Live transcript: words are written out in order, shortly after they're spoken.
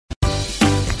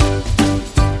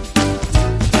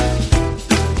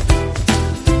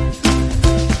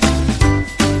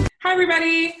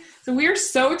everybody. So we are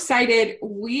so excited.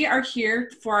 We are here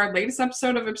for our latest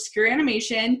episode of Obscure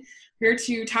Animation. We're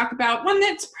here to talk about one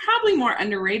that's probably more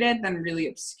underrated than really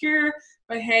obscure.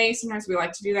 But hey, sometimes we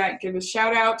like to do that. Give a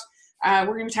shout out. We're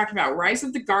going to be talking about Rise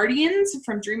of the Guardians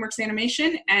from DreamWorks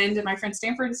Animation. And my friend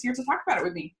Stanford is here to talk about it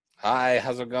with me. Hi,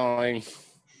 how's it going?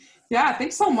 Yeah,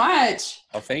 thanks so much.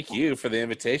 Oh, thank you for the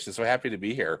invitation. So happy to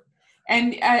be here.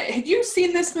 And had you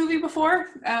seen this movie before?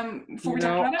 Before we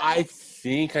talk about it? I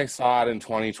think I saw it in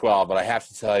 2012, but I have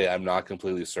to tell you, I'm not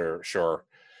completely sure.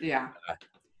 Yeah.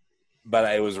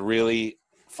 But it was really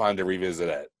fun to revisit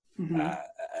it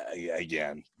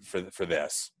again for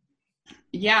this.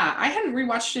 Yeah, I hadn't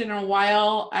rewatched it in a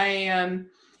while. I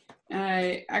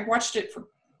watched it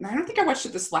I don't think I watched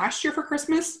it this last year for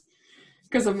Christmas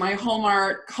because of my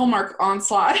Hallmark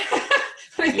onslaught.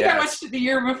 But I think I watched it the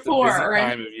year before. Right?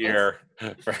 Time of year.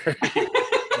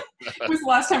 It was the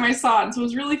last time I saw it, and so it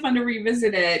was really fun to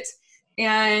revisit it.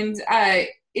 And I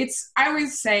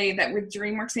always say that with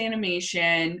DreamWorks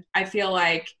Animation, I feel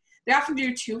like they often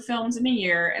do 2 films in a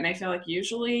year, and I feel like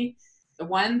usually the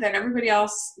one that everybody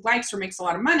else likes or makes a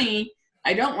lot of money,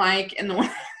 I don't like, and the one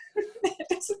that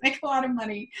doesn't make a lot of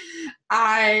money,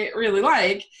 I really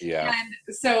like. Yeah.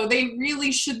 And so they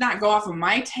really should not go off of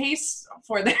my taste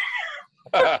for their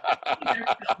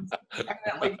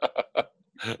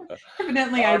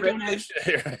Evidently, I don't have.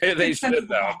 They should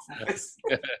though.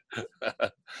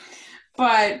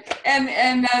 But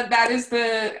and that is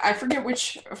I forget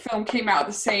which film came out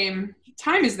the same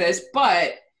time as this,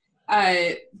 but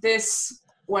this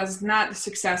was not the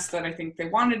success that I think they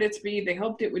wanted it to be. They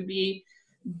hoped it would be,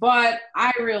 but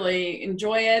I really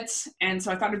enjoy it, and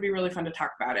so I thought it'd be really fun to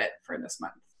talk about it for this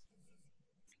month.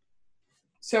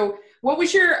 So what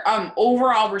was your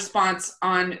overall response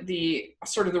on the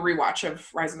sort of the rewatch of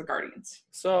Rise of the Guardians?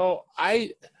 So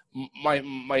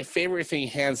my favorite thing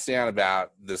hands down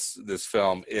about this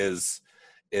film is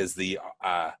the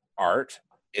art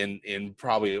in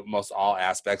probably most all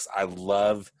aspects. I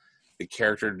love the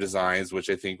character designs, which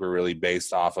I think were really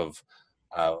based off of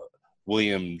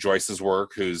William Joyce's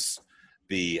work, who's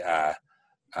the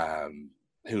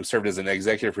who served as an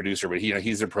executive producer, but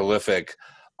he's a prolific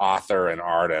author and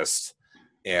artist,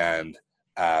 and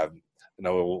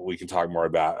we can talk more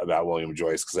about William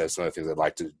Joyce because I have some other things I'd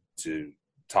like to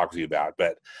talk with you about.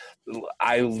 But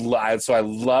I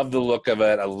love the look of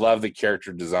it. I love the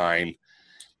character design,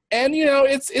 and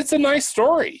it's a nice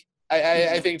story.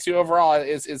 I think too overall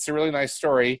it's a really nice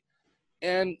story,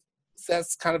 and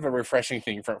that's kind of a refreshing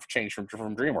thing from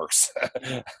DreamWorks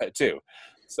too.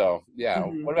 So yeah,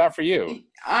 What about for you?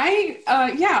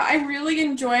 I really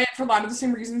enjoy it for a lot of the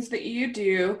same reasons that you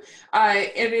do.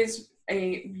 It is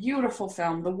a beautiful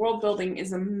film. The world building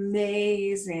is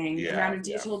amazing. The amount of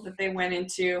detail that they went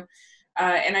into,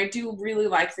 and I do really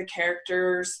like the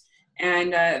characters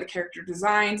and the character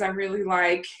designs. I really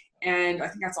like, and I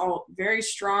think that's all very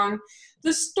strong.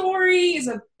 The story is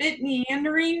a bit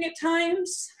meandering at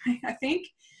times, I think,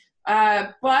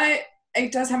 but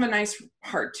it does have a nice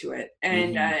heart to it,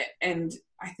 and I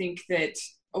think that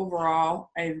overall,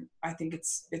 I think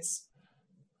it's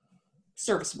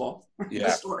serviceable. The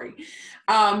story,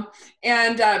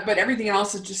 but everything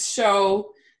else is just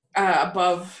so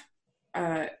above.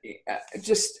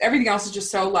 Just everything else is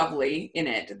just so lovely in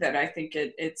it that I think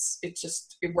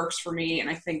it works for me, and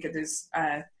I think it is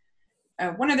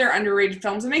one of their underrated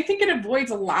films, and I think it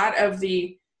avoids a lot of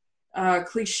the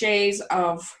cliches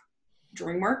of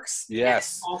DreamWorks.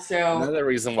 Yes. Also, another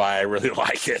reason why I really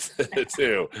like it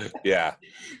too. Yeah.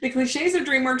 The cliches of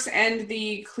DreamWorks and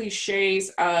the cliches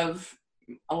of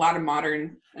a lot of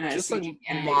modern CG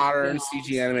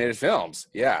animated films.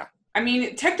 Yeah. I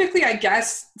mean, technically, I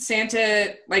guess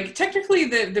Santa, technically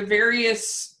the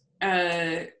various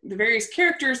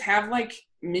characters have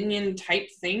minion type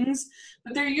things,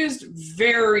 but they're used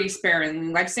very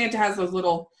sparingly. Like Santa has those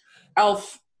little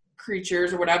elf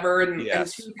creatures or whatever, and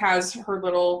Sue has her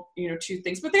little 2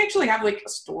 things, but they actually have a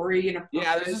story and a purpose.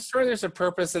 Yeah, there's a story, there's a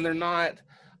purpose, and I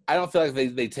don't feel like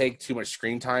they take too much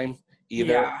screen time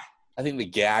either. Yeah. I think the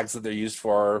gags that they're used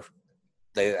for,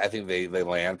 I think they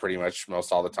land pretty much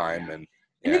most all the time. And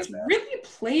it's really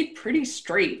played pretty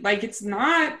straight. There's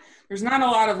not a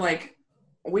lot of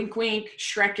wink wink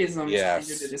Shrekisms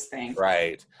into this thing,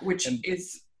 right? Which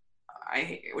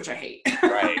I hate.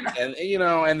 Right. And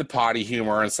and the potty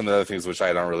humor and some of the other things which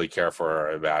I don't really care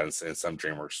for about in some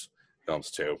DreamWorks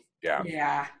films too.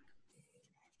 Yeah.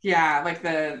 Yeah, like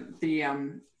the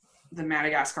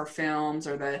Madagascar films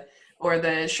or the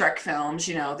Shrek films,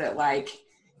 that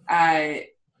I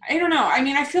don't know. I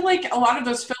mean, I feel like a lot of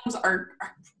those films are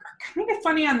kind of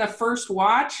funny on the first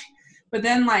watch, but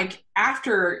then like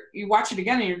after you watch it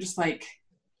again and you're just like,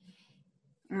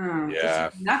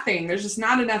 there's nothing. There's just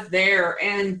not enough there.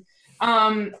 And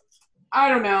I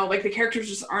don't know, like the characters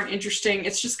just aren't interesting.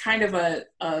 It's just kind of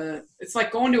it's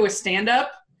like going to a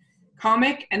stand-up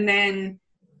comic and then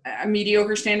a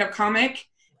mediocre stand-up comic,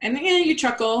 and you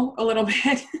chuckle a little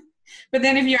bit. But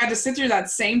then if you had to sit through that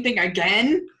same thing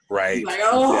again, right? Like,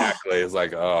 exactly. It's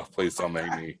like, please don't make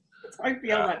me. That's how I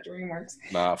feel about DreamWorks.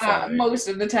 Not funny. Most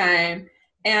of the time.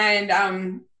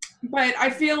 And but I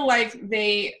feel like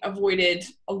they avoided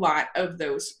a lot of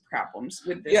those problems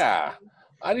with this. Yeah,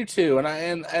 I do too, and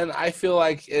I feel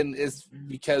like, and it's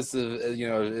because of, as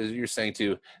you're saying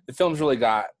too, the film's really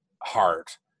got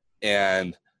heart,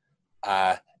 and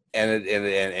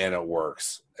it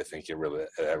works. I think it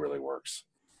really works.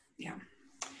 Yeah.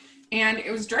 And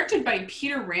it was directed by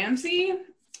Peter Ramsey,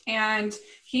 and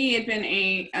he had been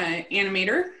a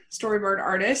animator, storyboard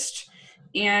artist,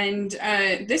 and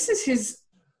this is his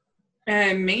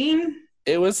main.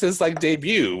 It was his like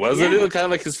debut, wasn't it? Kind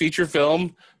of like his feature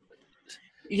film.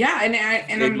 Yeah,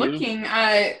 and I'm looking.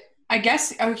 I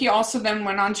guess he also then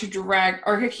went on to direct,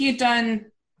 or he had done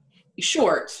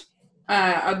short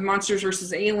of Monsters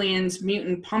vs. Aliens,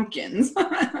 Mutant Pumpkins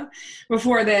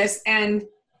before this, and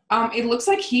it looks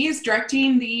like he is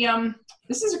directing the.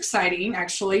 This is exciting,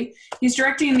 actually. He's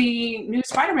directing the new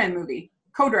Spider-Man movie,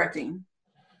 co-directing.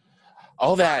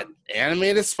 Oh, that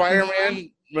animated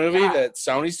Spider-Man movie that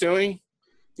Sony's doing?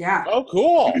 Yeah. Oh,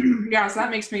 cool. Yeah, so that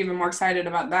makes me even more excited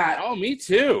about that. Oh, me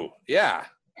too. Yeah.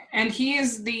 And he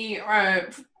is the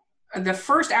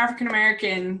first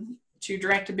African-American to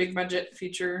direct a big-budget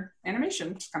feature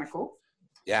animation. It's kind of cool.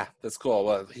 Yeah, that's cool.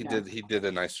 Well, he did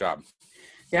a nice job.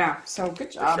 Yeah, so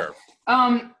good job. For sure.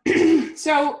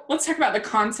 So let's talk about the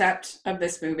concept of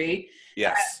this movie.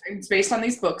 Yes. It's based on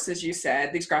these books, as you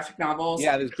said, these graphic novels.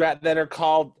 Yeah, that are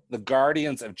called The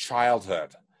Guardians of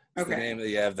Childhood. That's the name of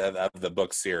the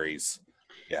book series.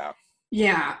 Yeah.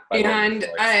 Yeah, and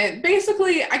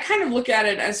basically, I kind of look at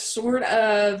it as sort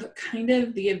of kind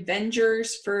of the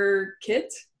Avengers for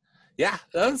kids. Yeah,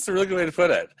 that's a really good way to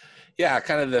put it. Yeah,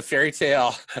 kind of the fairy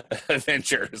tale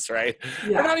adventures, right?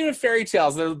 Yeah. They're not even fairy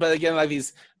tales, but again, like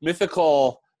these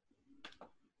mythical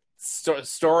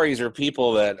stories or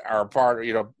people that are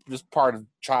just part of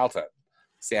childhood.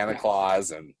 Santa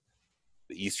Claus and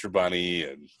the Easter Bunny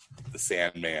and the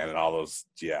Sandman and all those,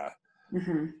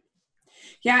 Mm-hmm.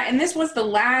 Yeah, and this was the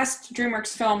last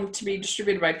DreamWorks film to be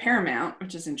distributed by Paramount,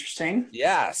 which is interesting.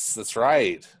 Yes, that's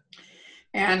right.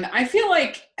 And I feel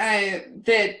like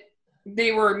that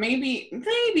they were maybe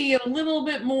a little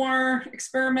bit more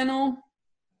experimental.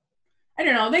 I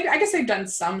don't know. I guess they've done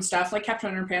some stuff. Like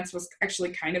Captain Underpants was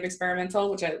actually kind of experimental,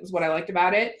 which was what I liked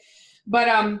about it. But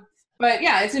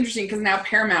yeah, it's interesting because now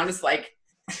Paramount is like,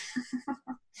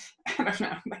 I don't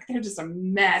know, like they're just a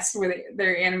mess with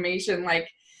their animation. Like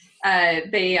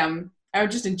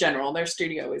just in general, their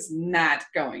studio is not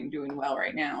doing well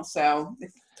right now. So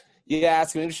yeah,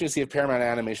 it's gonna be interesting to see if Paramount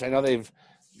Animation. I know they've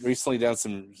recently done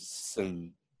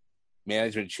some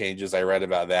management changes. I read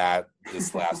about that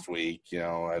this last week,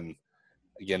 and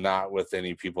again, not with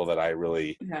any people that I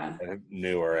really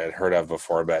knew or had heard of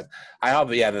before, but I hope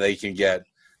that they can get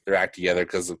their act together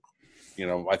because,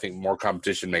 I think more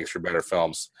competition makes for better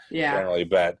films generally,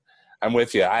 but I'm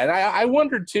with you. And I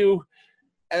wondered too,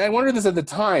 and I wondered this at the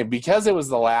time, because it was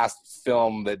the last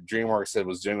film that DreamWorks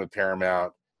was doing with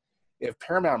Paramount, if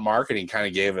Paramount marketing kind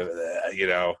of gave it,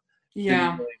 didn't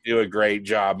really do a great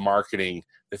job marketing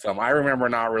the film. I remember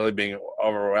not really being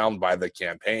overwhelmed by the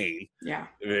campaign. Yeah.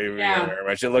 Very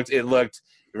much. It looked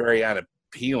very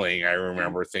unappealing. I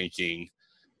remember thinking.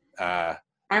 I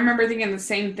remember thinking the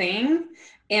same thing,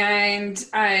 and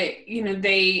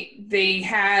they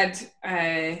had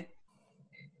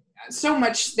so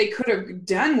much they could have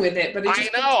done with it, but I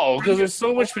know, because there's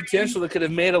so much potential that could have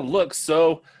made it look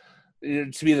so.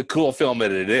 To be the cool film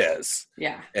that it is,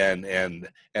 and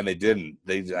they didn't.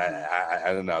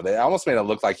 I don't know. They almost made it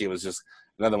look like it was just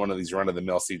another one of these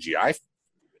run-of-the-mill CGI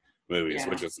movies,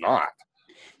 which it's not.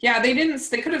 Yeah, they didn't.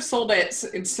 They could have sold it.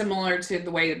 It's similar to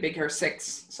the way that Big Hero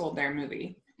 6 sold their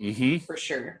movie, for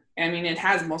sure. I mean, it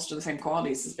has most of the same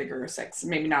qualities as Big Hero 6.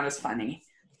 Maybe not as funny,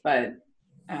 but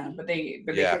they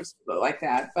could have sold it like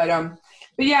that. But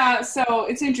yeah. So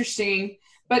it's interesting.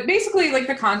 But basically, like,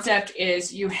 the concept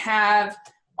is you have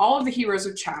all of the heroes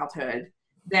of childhood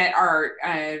that are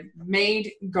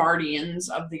made guardians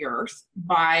of the earth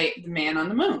by the man on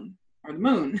the moon, or the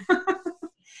moon.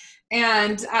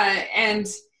 And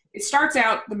the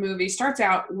movie starts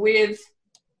out with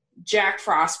Jack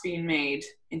Frost being made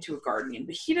into a Guardian,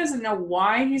 but he doesn't know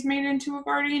why he's made into a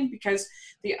Guardian, because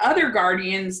the other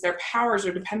Guardians, their powers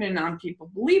are dependent on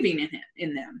people believing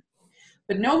in them.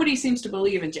 But nobody seems to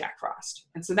believe in Jack Frost.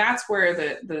 And so that's where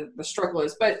the struggle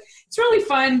is. But it's really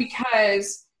fun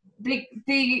because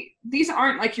these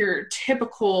aren't like your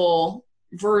typical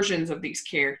versions of these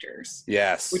characters.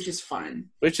 Yes. Which is fun.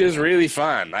 Which is really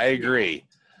fun. I agree.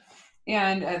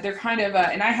 And they're kind of,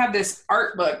 and I have this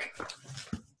art book.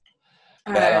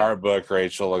 That art book,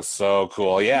 Rachel, looks so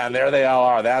cool. Yeah, and there they all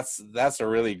are. That's a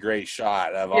really great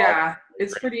shot of all. Yeah,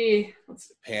 it's pretty.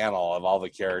 Panel of all the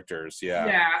characters. Yeah.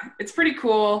 Yeah, it's pretty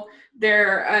cool.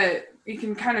 They're you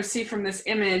can kind of see from this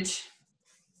image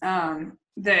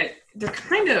that they're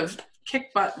kind of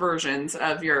kick butt versions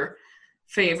of your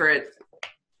favorite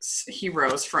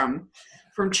heroes from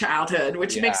childhood,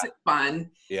 which makes it fun.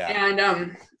 Yeah.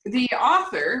 And the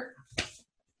author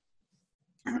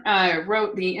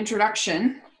wrote the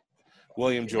introduction.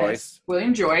 William Joyce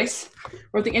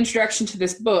wrote the introduction to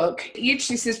this book. He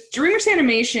says, DreamWorks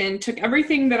Animation took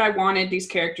everything that I wanted these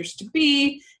characters to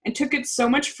be and took it so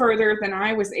much further than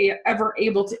I was ever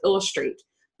able to illustrate.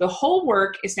 The whole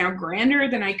work is now grander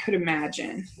than I could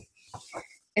imagine.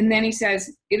 And then he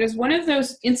says, it is one of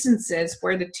those instances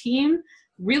where the team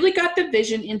really got the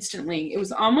vision instantly. It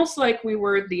was almost like we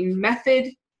were the method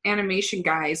animation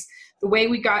guys, the way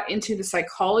we got into the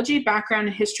psychology, background,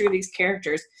 and history of these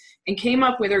characters and came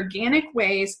up with organic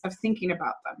ways of thinking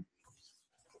about them.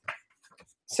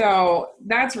 So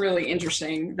that's really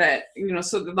interesting that,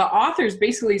 so the author's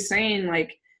basically saying,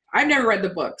 like, I've never read the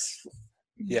books.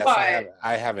 Yes,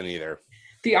 I haven't either.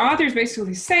 The author's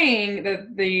basically saying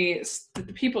that the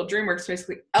people at DreamWorks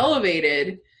basically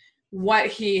elevated what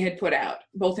he had put out,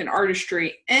 both in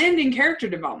artistry and in character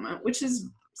development, which is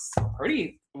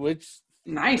pretty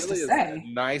nice really to say.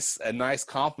 A nice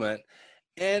compliment.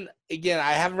 And again,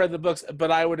 I haven't read the books, but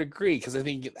I would agree, because I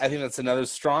think that's another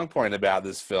strong point about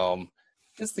this film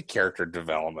is the character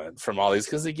development from all these.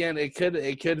 Because again, it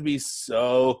could be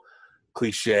so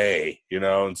cliche,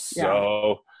 and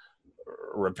so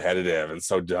repetitive and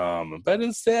so dumb, but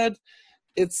instead,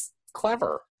 it's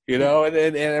clever, and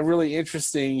a really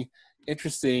interesting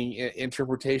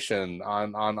interpretation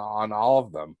on all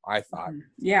of them, I thought.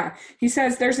 Yeah. He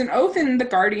says there's an oath in the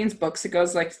Guardians books that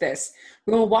goes like this: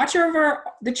 we will watch over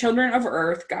the children of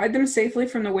Earth, guide them safely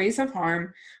from the ways of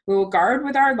harm. We will guard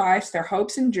with our lives their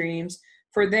hopes and dreams,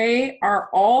 for they are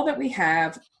all that we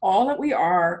have, all that we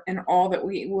are, and all that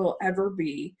we will ever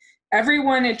be.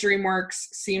 Everyone at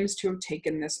DreamWorks seems to have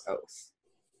taken this oath.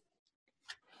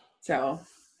 So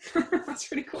that's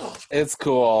pretty cool. It's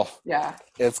cool. Yeah.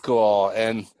 It's cool.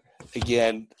 And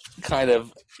again, kind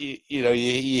of, you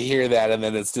hear that, and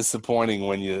then it's disappointing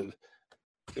when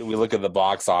we look at the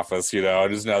box office, and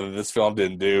just know that this film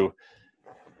didn't do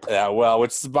that well,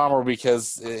 which is a bummer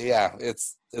because,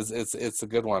 it's a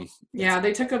good one. Yeah,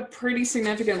 they took a pretty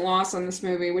significant loss on this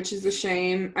movie, which is a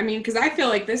shame. I mean, because I feel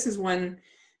like this is one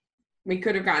we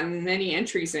could have gotten many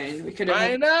entries in. We could have.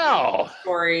 I know.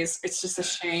 Stories. It's just a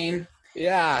shame.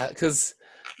 Yeah, because,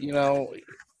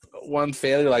 one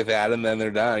failure like that, and then they're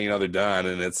done. They're done,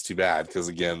 and it's too bad because,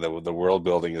 again, the world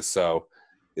building is so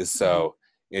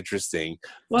interesting.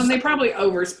 Well, and they probably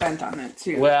overspent on it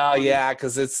too. Well, yeah,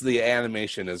 because the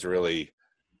animation is really,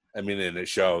 and it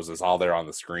shows. It's all there on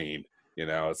the screen.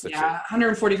 It's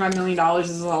 $145 million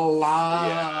is a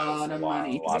lot of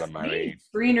money. A lot of money.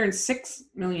 $306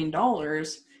 million,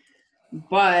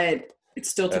 but it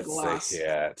still took a loss.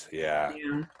 Yeah.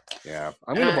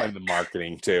 I'm going to blame the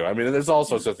marketing too. There's all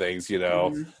sorts of things,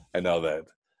 I know that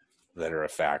are a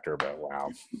factor, but wow.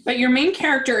 But your main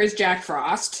character is Jack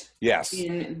Frost. Yes.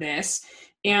 In this,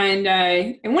 and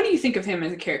what do you think of him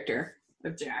as a character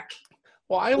of Jack?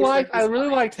 Well, I really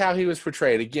liked how he was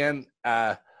portrayed. Again,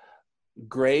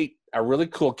 great, a really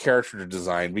cool character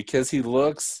design because he's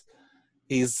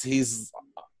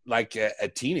like a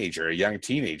teenager, a young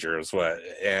teenager is what,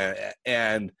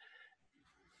 and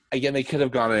again, they could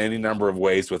have gone in any number of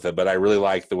ways with it, but I really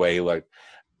like the way he looked.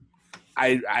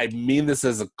 I mean this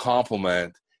as a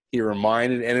compliment. He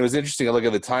reminded, and it was interesting to look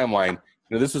at the timeline.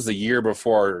 This was a year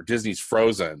before Disney's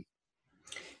Frozen.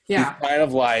 Yeah, he's kind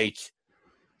of like,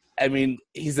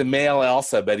 he's a male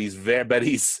Elsa, but he's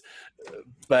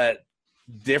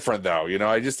different though.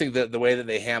 I just think that the way that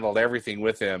they handled everything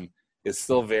with him is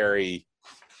still very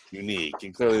unique.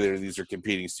 And clearly these are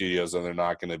competing studios and they're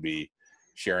not going to be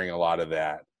sharing a lot of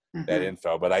that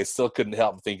info. But I still couldn't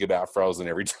help but think about Frozen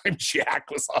every time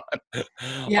Jack was on.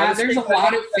 Yeah, there's a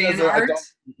lot of fan art. I don't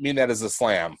mean that as a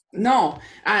slam. No,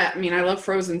 I love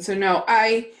Frozen. So no,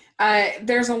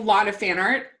 There's a lot of fan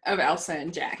art of Elsa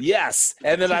and Jack. Yes,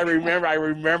 and then I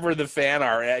remember the fan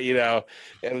art. You know,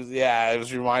 it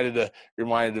was reminded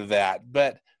of that.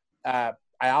 But I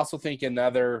also think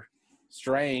another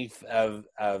strength of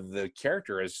the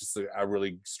character is just a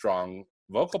really strong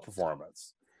vocal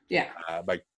performance. Yeah,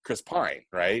 by Chris Pine,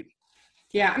 right?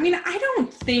 Yeah, I mean, I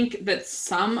don't think that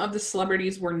some of the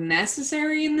celebrities were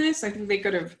necessary in this. I think they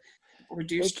could have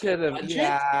reduced the budget.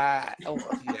 Yeah.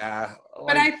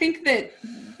 But I think that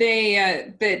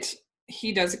that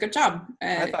he does a good job.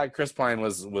 I thought Chris Pine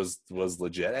was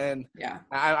legit, and yeah,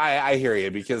 I hear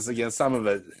you, because again, some of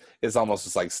it is almost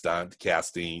just like stunt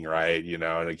casting, right? You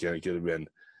know, and it could have been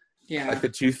like the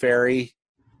Tooth Fairy.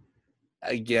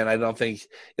 Again, I don't think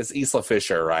it's Isla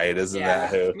Fisher, right? Isn't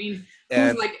that who? I mean,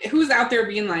 who's out there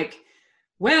being like,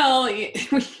 well,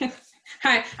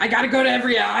 I got to go to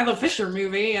every Isla Fisher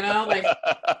movie, you know? Like,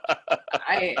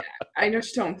 I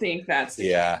just don't think that's the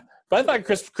case. But I thought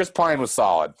Chris Pine was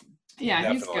solid. Yeah,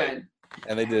 definitely. He's good.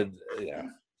 And they did,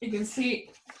 You can see.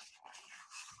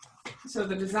 So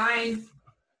the design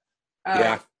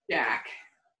of Jack,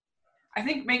 I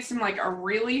think, makes him like a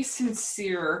really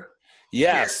sincere.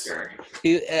 Yes,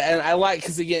 and I like,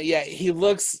 because again, he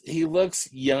looks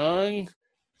young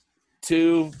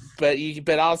too,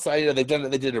 but also, you know, they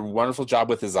did a wonderful job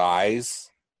with his eyes,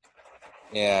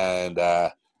 and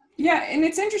and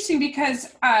it's interesting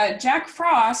because Jack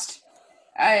Frost,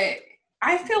 I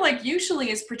feel like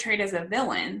usually is portrayed as a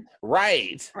villain,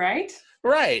 right,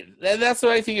 and that's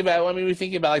what I think about. I mean, we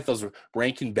think about like those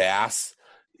Rankin Bass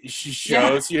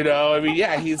shows, you know. I mean,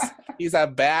 he's a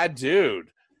bad dude.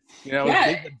 You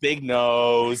know, big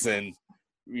nose, and,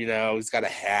 you know, he's got a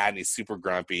hat, and he's super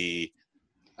grumpy.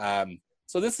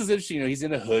 So this is interesting. You know, he's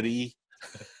in a hoodie.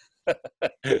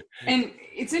 And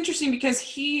it's interesting because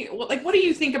what do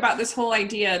you think about this whole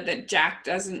idea that Jack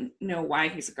doesn't know why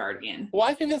he's a guardian? Well,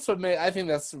 I think that's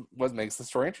what makes the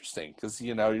story interesting, because,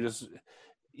 you know,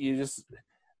 you just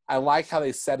I like how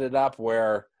they set it up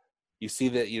where you see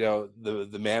that, you know,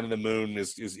 the man in the moon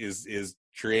is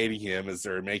creating him, as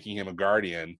they're making him a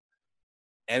guardian.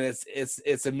 And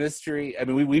it's a mystery. I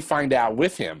mean, we find out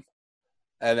with him,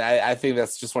 and I think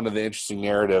that's just one of the interesting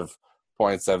narrative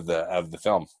points of the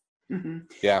film. Mm-hmm.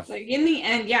 Yeah. Like in the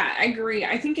end, I agree.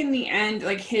 I think in the end,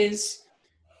 like his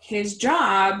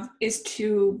job is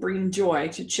to bring joy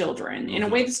to children in a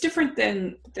way that's different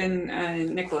than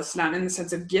Nicholas, not in the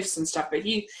sense of gifts and stuff, but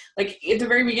he, like, at the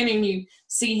very beginning, you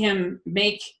see him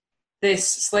make this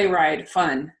sleigh ride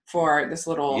fun for this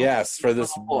little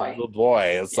little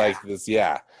boy. It's like this,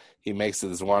 he makes it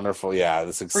this wonderful,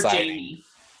 this exciting,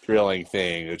 thrilling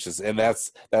thing,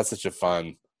 that's such a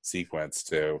fun sequence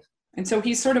too. And so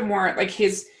he's sort of more like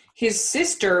his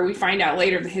sister. We find out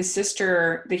later that his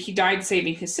sister, that he died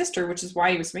saving his sister, which is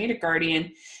why he was made a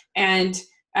guardian. And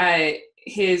so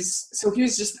he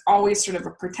was just always sort of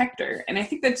a protector. And I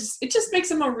think that it just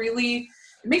makes him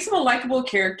it makes him a likable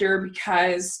character,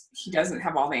 because he doesn't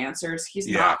have all the answers. He's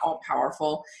not all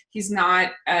powerful. He's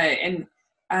not, and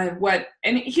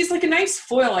he's like a nice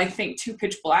foil, I think, to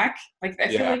Pitch Black. Like, I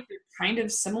feel like they're kind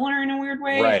of similar in a weird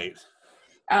way. Right.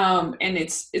 And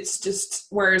it's just,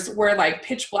 where like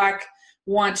Pitch Black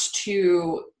wants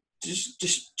to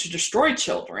destroy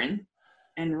children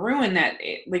and ruin that,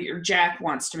 like Jack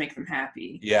wants to make them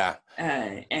happy. Yeah.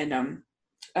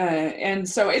 And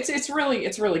so it's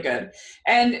really good.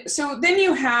 And so then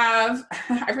you have,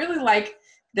 I really like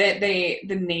that the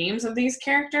names of these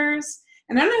characters,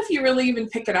 and I don't know if you really even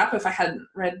pick it up if I hadn't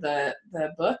read the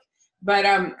book, but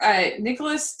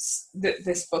Nicholas,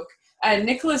 this book,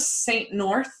 Nicholas St.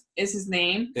 North is his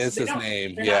name. Is his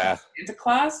name, Santa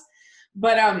Claus,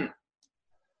 but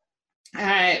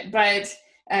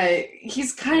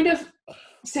he's kind of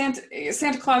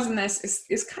Santa Claus in this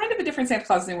is kind of a different Santa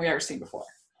Claus than we ever seen before.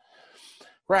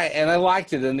 Right, and I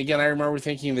liked it. And again, I remember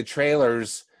thinking the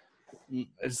trailers,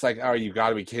 it's like, oh, you got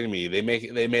to be kidding me. They made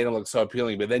him look so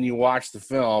appealing. But then you watch the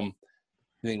film,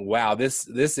 you think, wow, this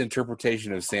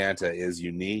interpretation of Santa is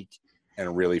unique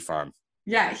and really fun.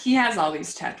 Yeah, he has all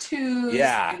these tattoos.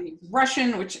 Yeah. And he's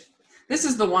Russian, which this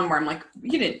is the one where I'm like,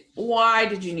 why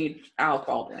did you need Alec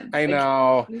Baldwin? I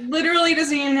know. Literally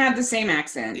doesn't even have the same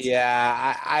accent.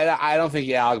 Yeah, I don't think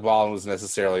Alec Baldwin was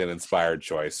necessarily an inspired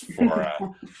choice for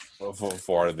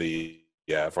the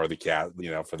cast,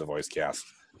 for the voice cast.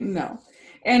 No.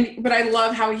 But I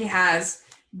love how he has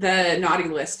the naughty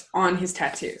list on his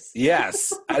tattoos.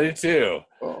 Yes, I do too.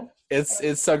 Cool.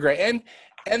 It's so great.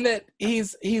 And that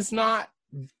he's not,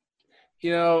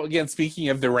 again, speaking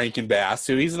of the Rankin Bass,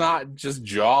 too, he's not just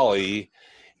jolly.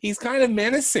 He's kind of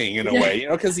menacing in a way,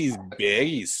 because he's big,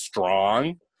 he's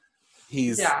strong.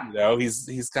 he's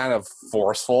he's kind of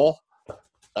forceful,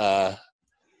 but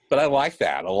I like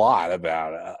that a lot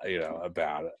about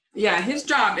it. Yeah, his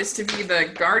job is to be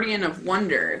the guardian of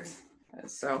wonder.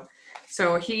 So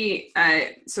he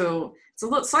so it's a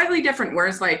little slightly different.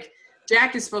 Whereas like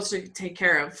Jack is supposed to take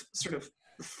care of sort of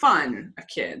the fun of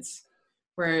kids,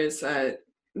 whereas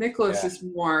Nicholas is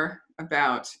more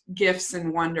about gifts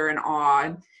and wonder and awe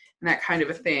and that kind of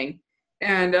a thing.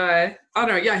 And I don't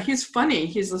know, yeah, he's funny.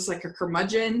 He's just like a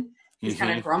curmudgeon. He's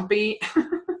kind of grumpy.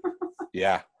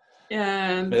 Yeah.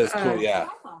 And it's cool, yeah.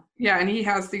 Yeah, and he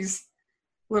has these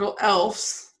little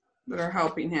elves that are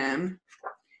helping him.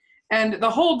 And the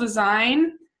whole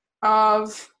design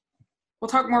of, we'll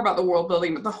talk more about the world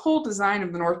building, but the whole design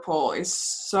of the North Pole is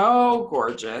so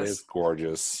gorgeous. It's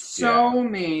gorgeous. So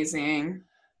amazing.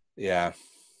 Yeah.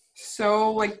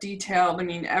 So like detailed. I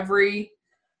mean,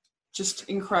 just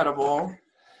incredible.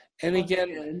 And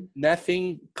again,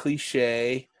 nothing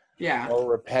cliche or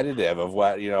repetitive of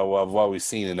what we've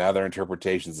seen in other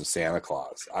interpretations of Santa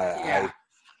Claus.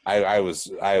 I was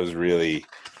really,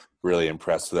 really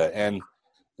impressed with it. And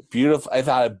beautiful, I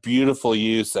thought a beautiful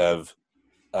use of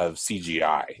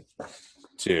CGI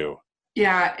too.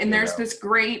 Yeah, and there's this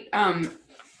great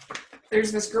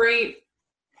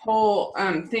whole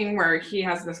thing where he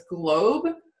has this globe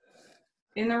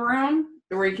in the room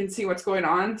where you can see what's going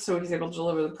on, so he's able to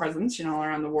deliver the presents,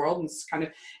 around the world.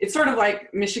 And it's sort of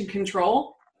like Mission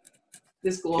Control,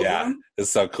 this globe room. It's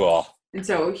so cool. And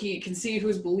so he can see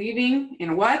who's believing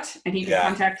in what, and he can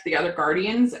contact the other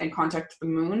guardians and contact the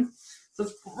moon. So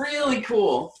it's really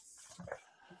cool.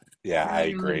 Yeah, I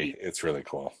agree. It's really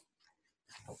cool.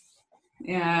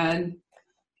 And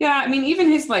I mean, even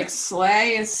his like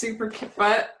sleigh is super cute,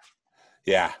 but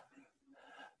yeah,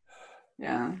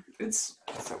 it's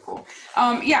so cool.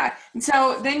 And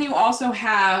so then you also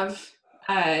have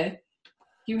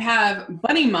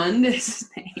Bunnymund is his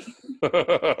name.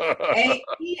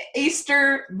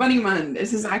 Easter Bunnymund is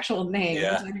his actual name, which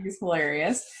I think is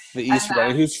hilarious. The Easter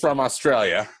Bunny, who's from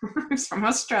Australia. Who's from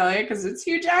Australia, because it's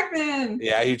Hugh Jackman.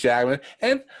 Yeah, Hugh Jackman.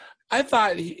 And I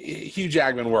thought Hugh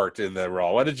Jackman worked in the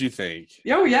role. What did you think?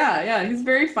 Oh, yeah. He's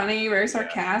very funny, very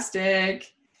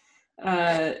sarcastic.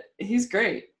 He's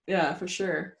great. Yeah, for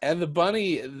sure. And the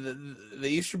bunny, the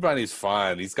Easter Bunny's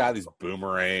fun. He's got these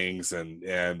boomerangs and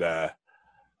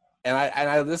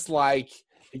I just like,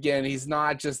 again, he's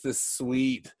not just this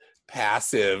sweet,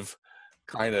 passive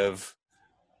kind of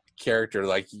character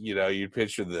like you'd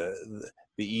picture the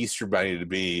Easter Bunny to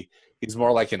be. He's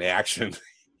more like an action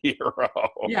hero,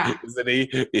 isn't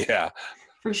he? Yeah,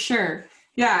 for sure.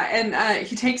 Yeah, and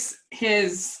he takes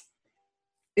his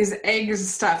eggs and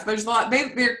stuff. There's a lot.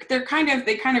 They kind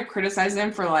of criticize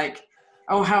him for like,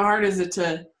 oh, how hard is it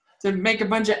to make a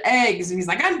bunch of eggs? And he's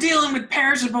like, I'm dealing with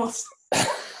perishables.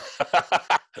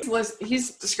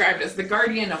 He's described as the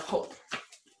guardian of hope,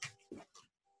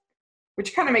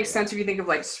 which kind of makes sense if you think of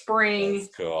like spring.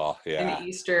 That's cool. Yeah. And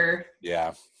Easter.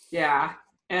 Yeah. Yeah.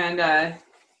 And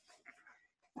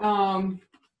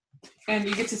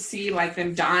you get to see like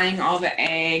them dyeing all the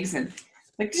eggs, and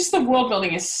like just the world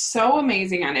building is so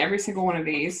amazing on every single one of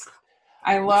these.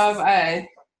 I love and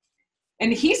I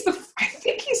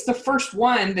think he's the first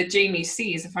one that Jamie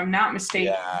sees, if I'm not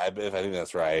mistaken. Yeah, I think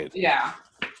that's right. Yeah.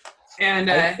 And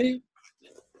I think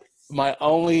my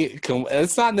only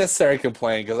it's not necessarily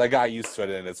complaint, because I got used to it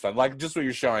and it's fun. Like just what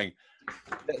you're showing,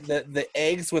 the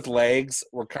eggs with legs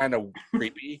were kind of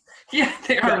creepy. Yeah,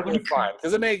 they are really fun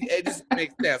because it just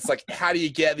makes sense. Like, how do you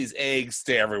get these eggs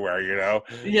to everywhere?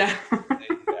 Yeah.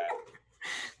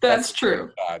 That's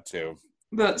true. Too.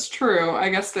 That's true. I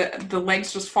guess the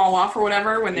legs just fall off or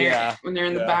whatever when they're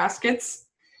in the baskets.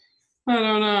 I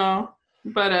don't know,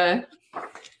 but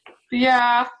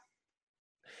yeah.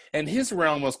 And his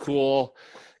realm was cool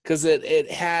because it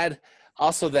had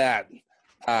also that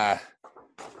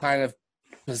kind of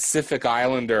Pacific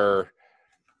Islander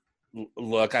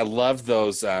look. I love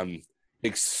those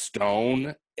big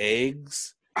stone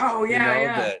eggs. Oh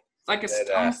yeah, like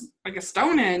a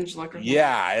Stonehenge look.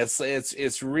 Yeah,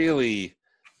 it's really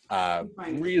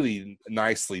really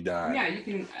nicely done. Yeah, you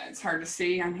can. It's hard to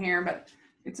see on here, but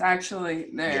it's actually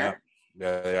there.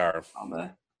 Yeah, they are. All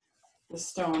the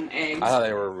stone eggs. I thought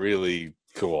they were really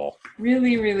cool.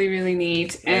 Really, really, really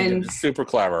neat. And super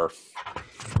clever.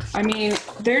 I mean,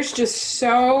 there's just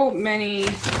so many.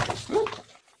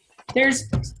 It's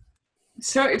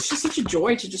just such a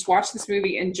joy to just watch this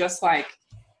movie and just like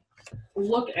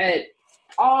look at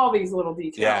all these little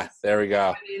details. Yeah, there we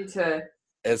go.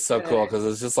 It's so cool because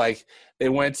it's just like they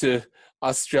went to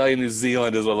Australia, New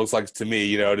Zealand is what it looks like to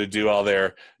me, to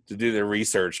do their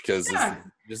research, because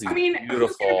Just these I mean,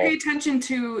 who's going to pay attention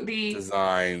to the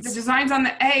designs on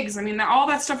the eggs? I mean, all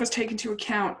that stuff was taken into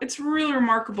account. It's really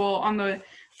remarkable on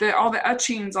all the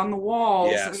etchings on the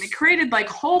walls, and they created like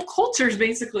whole cultures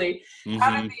basically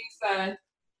out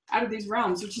of these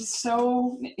realms, which is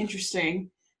so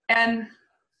interesting. And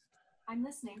I'm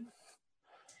listening.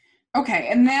 Okay,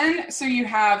 and then so you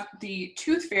have the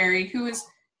Tooth Fairy, who is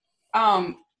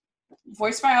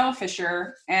voiced by Ella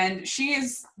Fisher, and she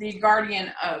is the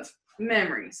guardian of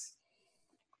memories.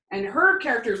 And her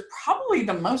character is probably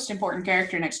the most important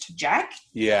character next to Jack.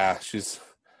 Yeah,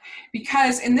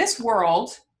 because in this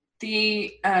world,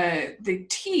 the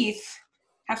teeth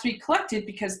have to be collected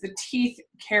because the teeth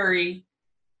carry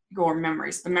your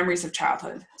memories, the memories of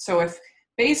childhood. So if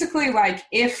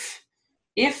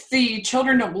the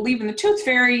children don't believe in the Tooth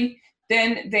Fairy,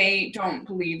 then they don't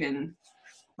believe in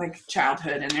like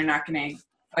childhood, and they're not gonna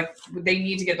they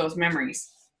need to get those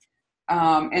memories.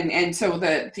 And so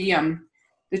the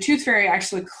Tooth Fairy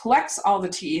actually collects all the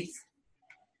teeth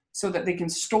so that they can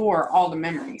store all the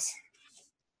memories.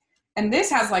 And this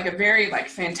has like a very like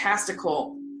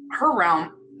fantastical. Her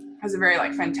realm has a very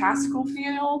like fantastical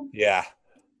feel. Yeah.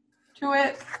 To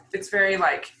it, it's very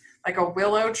like a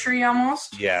willow tree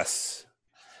almost. Yes.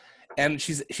 And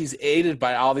she's aided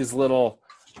by all these little.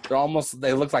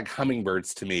 They look like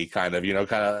hummingbirds to me, kind of,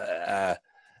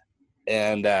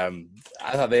 and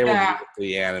I thought they were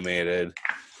beautifully animated.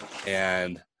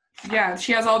 And yeah,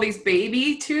 she has all these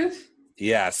baby tooth.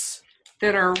 Yes.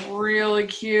 That are really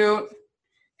cute,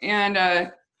 and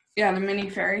the mini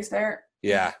fairies there.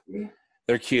 Yeah,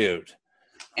 they're cute.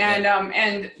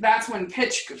 And that's when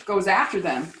Pitch goes after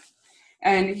them,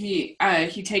 and he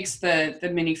takes the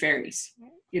mini fairies,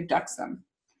 he abducts them.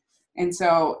 And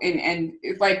so, and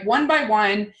like one by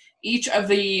one, each of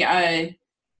the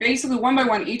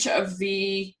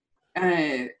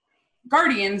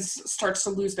guardians starts to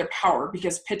lose their power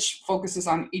because Pitch focuses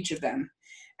on each of them.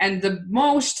 And the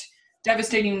most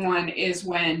devastating one is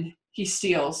when he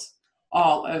steals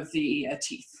all of the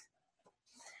teeth.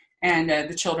 And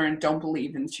the children don't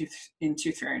believe in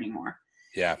Tooth Fairy anymore.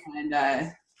 Yeah.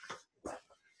 And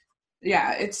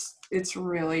it's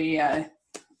really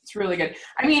it's really good.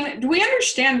 I mean, do we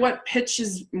understand what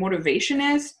Pitch's motivation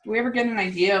is? Do we ever get an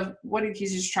idea of what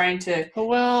he's just trying to?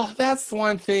 Well, that's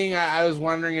one thing I was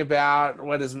wondering about.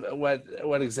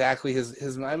 What exactly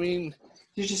his? I mean,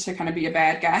 he's just to kind of be a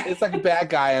bad guy. It's like a bad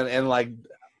guy and like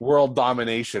world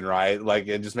domination, right? Like,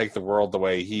 and just make the world the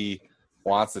way he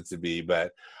wants it to be.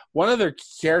 But one other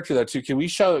character though too. Can we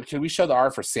show the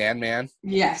art for Sandman?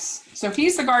 Yes. So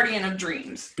he's the guardian of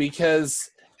dreams. Because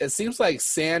it seems like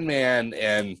Sandman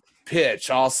and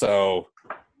Pitch also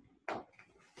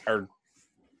are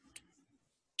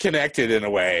connected in a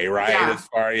way, right?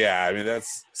 Yeah. I mean,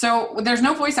 that's... So there's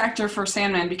no voice actor for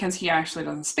Sandman because he actually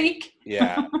doesn't speak.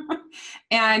 Yeah.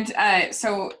 And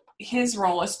so his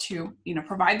role is to,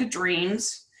 provide the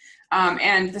dreams.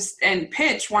 And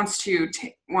Pitch wants to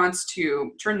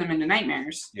turn them into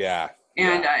nightmares. Yeah.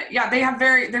 And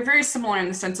they're very similar in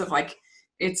the sense of like,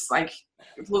 it's like,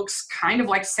 it looks kind of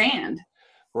like sand.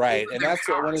 Right. And that's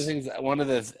one of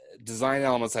the design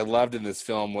elements I loved in this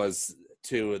film was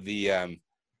the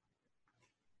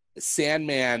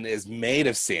Sandman is made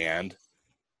of sand.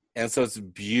 And so it's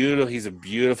beautiful. He's a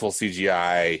beautiful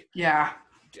CGI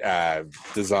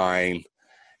design.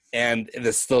 And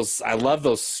I love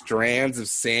those strands of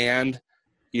sand,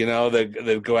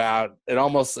 that go out. It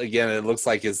almost, again, it looks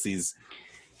like it's these.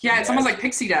 Yeah, it's almost like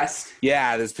pixie dust.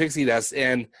 Yeah, this pixie dust.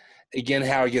 And again,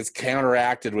 how it gets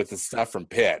counteracted with the stuff from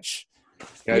Pitch.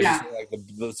 So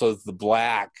it's the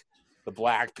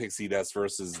black pixie dust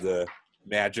versus the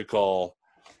magical,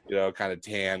 kind of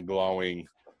tan glowing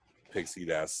pixie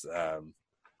dust.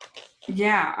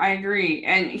 Yeah, I agree.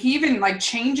 And he even like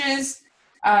changes,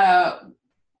 what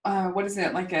is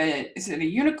it? Is it a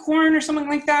unicorn or something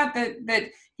like that? That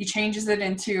he changes it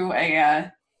into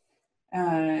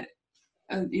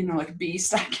like a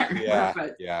beast. I can't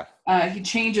remember, but he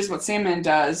changes what Sandman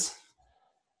does.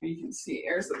 You can see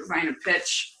here's the design of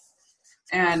Pitch,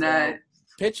 and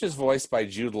Pitch is voiced by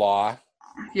Jude Law.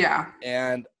 Yeah,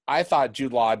 and I thought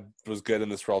Jude Law was good in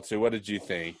this role too. What did you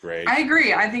think, Greg? I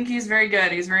agree. I think he's very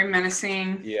good. He's very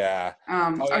menacing. Yeah.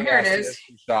 Here it is.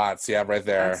 Shots. Yeah, right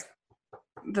there. That's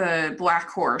the black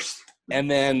horse.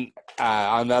 And then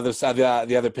on the other side,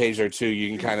 the other page there too, you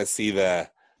can kind of see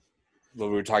what we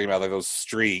were talking about, like those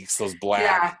streaks, those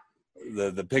black,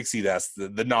 the pixie dust,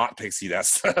 the not pixie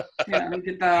dust. Yeah, let me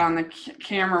get that on the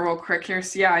camera real quick here.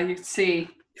 So yeah, you can see.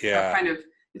 Yeah.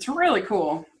 It's really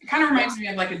cool. It kind of reminds me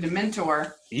of like a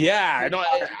Dementor. Yeah, I know.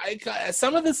 I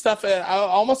some of this stuff I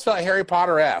almost felt Harry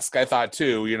Potter-esque. I thought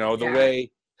too. The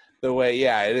way the way,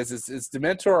 yeah, it is. It's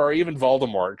Dementor or even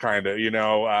Voldemort, kind of,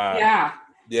 Yeah.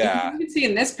 Yeah. You can see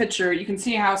in this picture, you can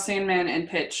see how Sandman and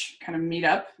Pitch kind of meet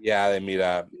up. Yeah, they meet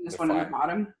up. This one on the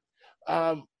bottom.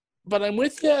 But I'm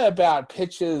with you about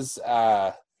Pitch's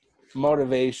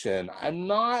motivation. I'm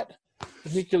not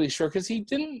particularly sure because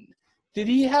did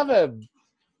he have a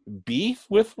beef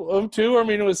with him too? I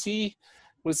mean, was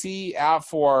he out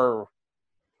for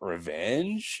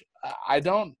revenge? I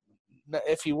don't.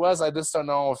 If he was, I just don't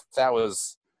know if that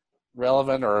was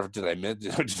relevant or did I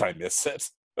miss it?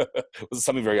 Was it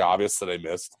something very obvious that I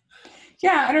missed?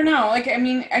 Yeah, I don't know. I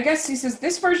guess he says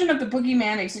this version of the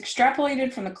boogeyman is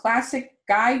extrapolated from the classic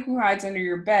guy who hides under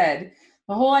your bed.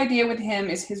 The whole idea with him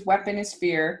is his weapon is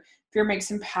fear. Fear makes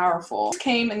him powerful. This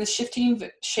came in the shifting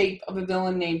shape of a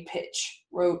villain named Pitch,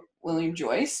 wrote William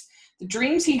Joyce. The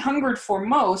dreams he hungered for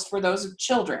most were those of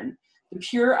children, the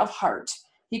pure of heart.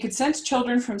 He could sense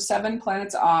children from 7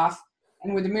 planets off,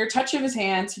 and with a mere touch of his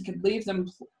hands, he could leave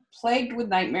them plagued with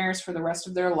nightmares for the rest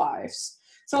of their lives.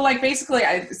 So, basically,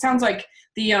 it sounds like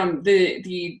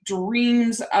the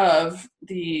dreams of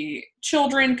the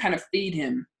children kind of feed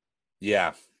him.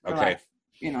 Yeah. Okay.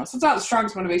 So it's not the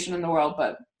strongest motivation in the world,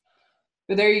 but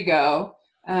there you go.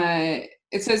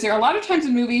 It says there a lot of times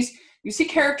in movies you see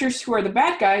characters who are the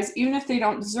bad guys, even if they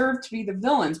don't deserve to be the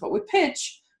villains. But with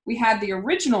Pitch, we had the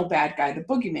original bad guy, the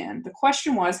boogeyman. The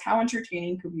question was, how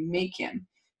entertaining could we make him?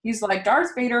 He's like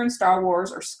Darth Vader in Star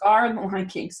Wars or Scar in The Lion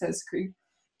King, says Creed.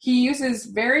 He uses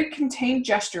very contained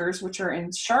gestures, which are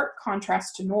in sharp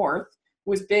contrast to North,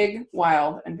 who was big,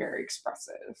 wild, and very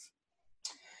expressive.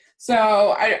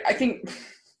 So I think,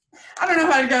 I don't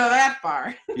know how to go that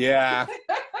far. Yeah.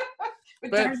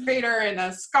 With Darth Vader and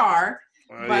a Scar.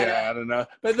 Yeah, I don't know.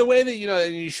 But the way that,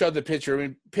 you showed the picture, I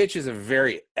mean, Pitch is a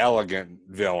very elegant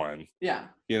villain. Yeah.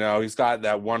 He's got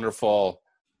that wonderful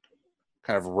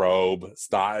kind of robe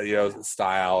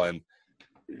style and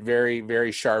very,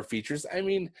 very sharp features. I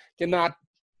mean, not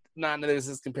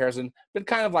this comparison, but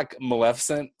kind of like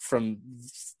Maleficent from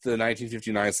the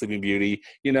 1959 Sleeping Beauty.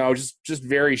 Just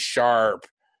very sharp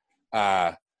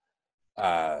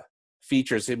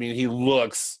features. I mean, he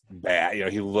looks bad.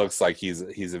 He looks like he's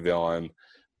a villain,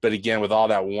 but again, with all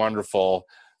that wonderful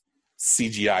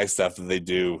CGI stuff that they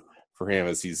do for him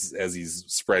as he's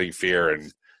spreading fear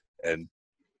and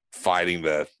fighting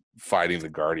the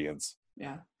Guardians.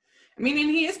 Yeah. I mean, and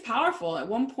he is powerful. At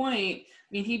one point,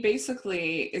 he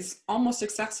basically is almost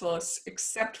successful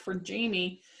except for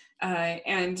Jamie,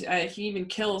 and he even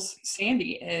kills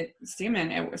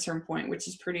Sandman at a certain point, which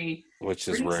is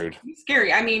rude,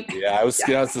 scary. I mean, yeah,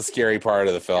 that's the scary part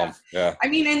of the film. Yeah. I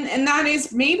mean, and that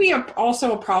is maybe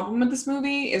also a problem with this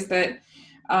movie is that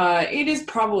it is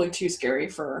probably too scary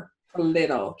for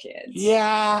little kids.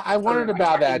 Yeah, I wondered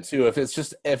about that too. If it's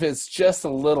just a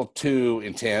little too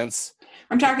intense.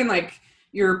 I'm talking like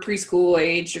your preschool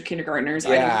age, your kindergartners.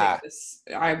 Yeah.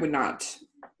 I would not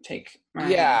take my...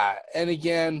 Yeah, and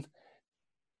again,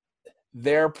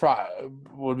 they're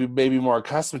would be maybe more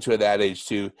accustomed to at that age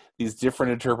to these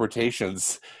different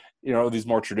interpretations, these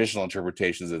more traditional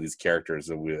interpretations of these characters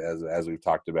that as we've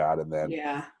talked about, and then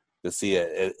to see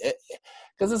it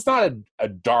because it's not a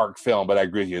dark film, but I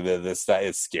agree with you that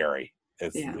it's scary.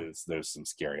 There's some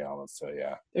scary elements, so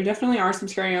yeah. There definitely are some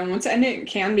scary elements, and it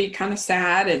can be kind of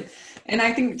sad, and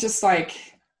I think just I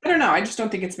don't know, I just don't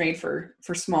think it's made for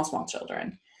small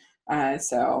children.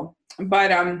 So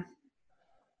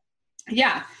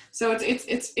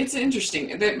it's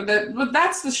interesting.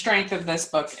 That's the strength of this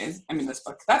book.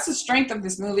 That's the strength of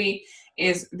this movie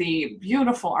is the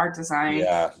beautiful art design,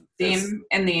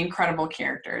 and the incredible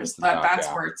characters. That's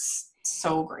where it's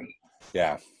so great.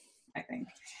 Yeah, I think.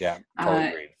 Yeah, totally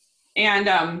agreed.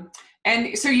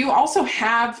 And so you also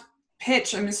have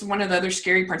Pitch, and this is one of the other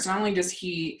scary parts. Not only does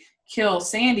he kill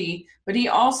Sandy, but he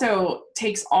also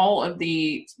takes all of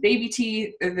the baby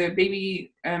tooth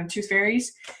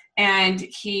fairies, and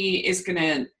he's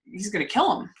gonna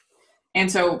kill them.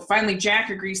 And so finally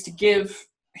Jack agrees to give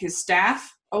his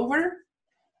staff over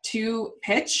to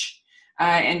Pitch,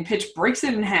 and Pitch breaks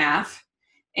it in half,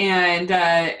 and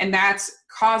that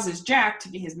causes Jack to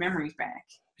get his memories back.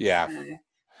 Yeah.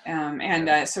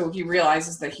 So he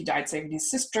realizes that he died saving his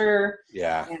sister.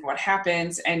 Yeah. And what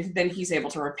happens, and then he's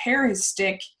able to repair his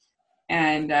stick,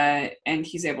 and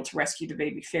he's able to rescue the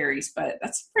baby fairies. But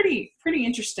that's a pretty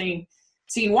interesting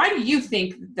scene. Why do you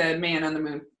think the Man on the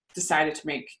Moon decided to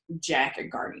make Jack a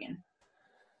guardian?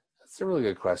 That's a really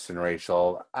good question,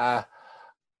 Rachel.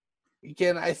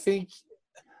 Again, I think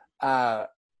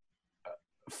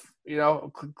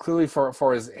clearly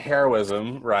for his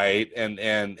heroism, right,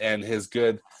 and his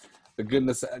the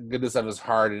goodness of his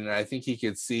heart, and I think he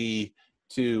could see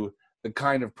to the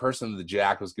kind of person that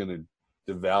Jack was going to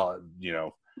develop,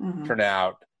 turn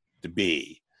out to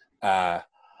be. And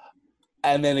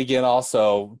then again,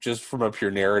 also just from a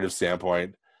pure narrative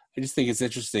standpoint, I just think it's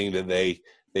interesting that they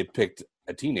picked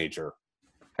a teenager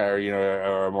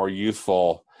or a more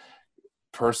youthful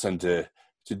person to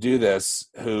do this,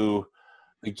 who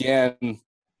again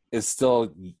is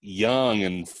still young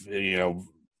and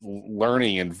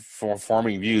learning and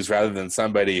forming views, rather than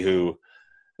somebody who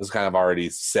is kind of already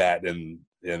set in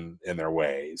their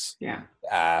ways. Yeah.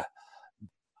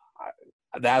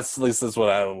 That's at least what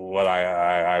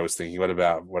I was thinking. What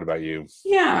about you?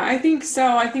 Yeah, I think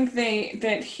so. I think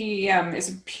that he is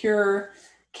a pure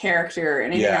character,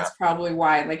 and I think that's probably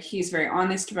why. Like, he's very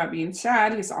honest about being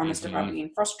sad. He's honest about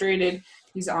being frustrated.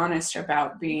 He's honest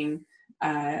about being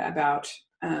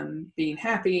being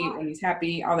happy when he's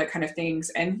happy, all that kind of things.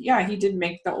 And yeah, he did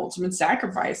make the ultimate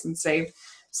sacrifice and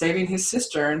saving his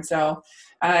sister. And so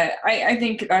I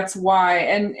think that's why.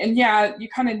 And yeah, you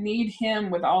kind of need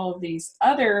him with all of these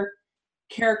other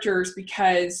characters,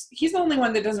 because he's the only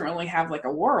one that doesn't really have like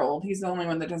a world. He's the only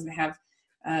one that doesn't have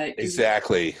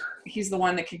exactly. He's the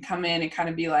one that can come in and kind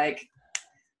of be like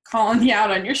calling you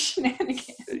out on your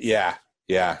shenanigans. Yeah.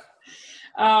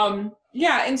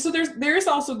 Yeah, and so there's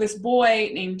also this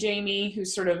boy named Jamie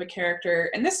who's sort of a character,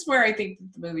 and this is where I think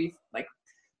the movie like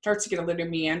starts to get a little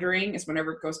meandering, is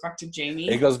whenever it goes back to Jamie.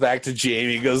 It goes back to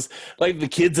Jamie. It goes like the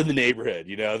kids in the neighborhood,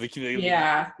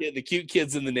 the cute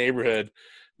kids in the neighborhood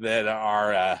that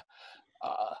are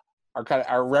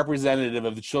representative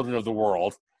of the children of the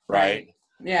world, right?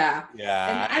 Yeah. Yeah.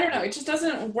 And I don't know, it just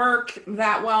doesn't work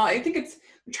that well. I think it's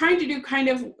trying to do kind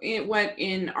of what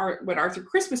Arthur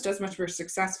Christmas does much more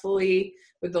successfully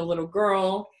with the little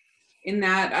girl in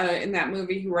that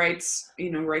movie, who writes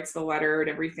the letter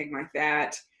and everything like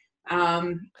that.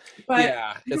 But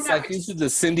yeah, it's like these are the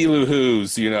Cindy Lou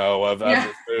Who's, of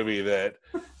this movie that,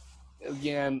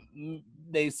 again,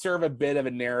 they serve a bit of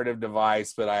a narrative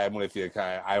device, but I am with you.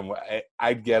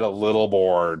 I'd get a little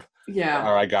bored. Yeah.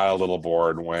 Or I got a little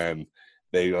bored when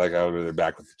they they're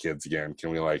back with the kids again. Can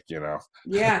we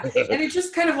Yeah, and it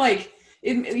just kind of like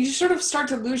you sort of start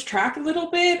to lose track a little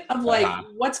bit of like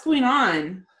what's going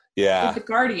on. Yeah. With the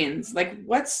Guardians, like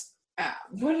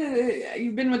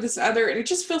you've been with this other, and it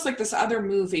just feels like this other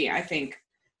movie. I think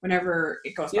whenever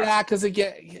it goes. Yeah,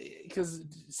 because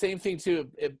same thing too.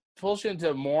 It pulls you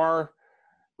into a more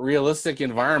realistic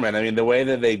environment. I mean, the way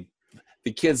that the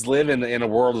kids live in a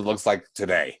world that looks like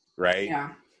today, right? Yeah.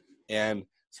 And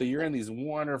so you're in these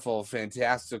wonderful,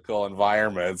 fantastical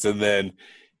environments, and then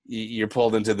you're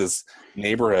pulled into this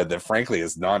neighborhood that, frankly,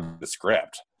 is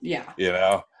nondescript. Yeah.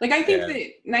 Like, I think that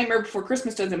Nightmare Before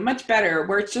Christmas does it much better,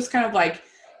 where it's just kind of like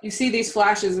you see these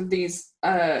flashes of these,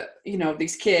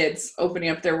 these kids opening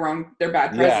up their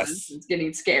bad presents and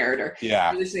getting scared, or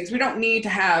these things. We don't need to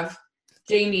have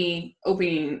Jamie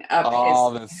opening up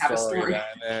a story.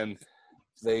 And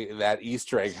that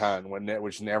Easter egg hunt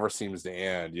which never seems to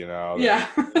end, Yeah.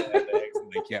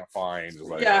 They can't find.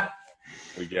 Like,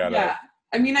 we get it.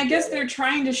 I mean, I guess they're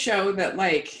trying to show that,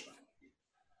 like,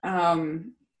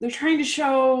 they're trying to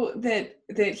show that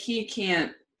he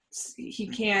can't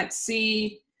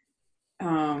see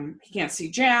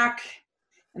Jack,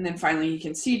 and then finally he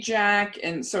can see Jack,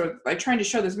 and so like trying to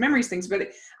show those memories things.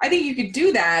 But I think you could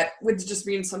do that with just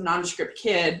being some nondescript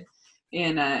kid,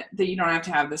 and that you don't have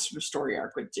to have this sort of story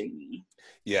arc with Jamie.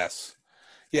 Yes,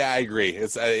 yeah, I agree.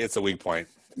 It's a weak point.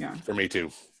 Yeah, for me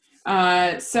too.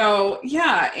 So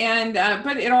yeah, and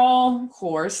but it all, of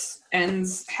course,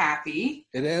 ends happy.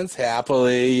 It ends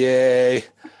happily, yay!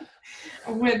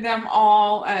 With them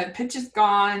all, Pitch is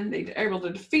gone. They're able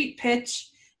to defeat Pitch,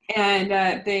 and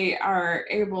they are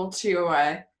able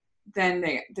to. Then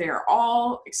they are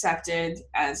all accepted,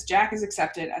 as Jack is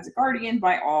accepted as a guardian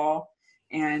by all,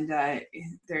 and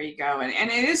there you go.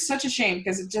 And it is such a shame,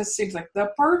 because it just seems like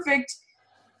the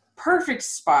perfect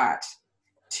spot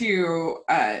to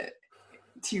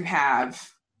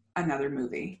have another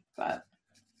movie, but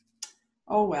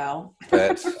oh well.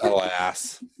 But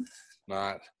alas,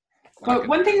 not. But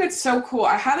one thing that's so cool,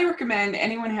 I highly recommend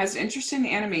anyone who has interest in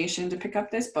animation to pick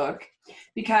up this book,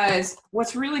 because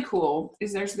what's really cool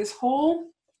is there's this whole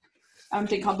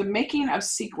thing called The Making of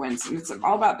Sequence, and it's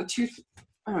all about the Tooth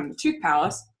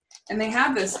Palace, and they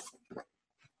have this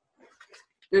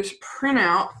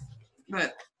printout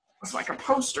that was like a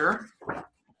poster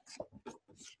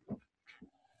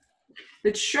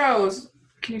that shows,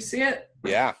 can you see it?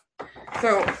 Yeah.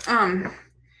 So,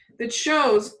 that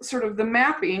shows sort of the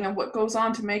mapping of what goes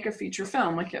on to make a feature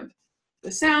film, like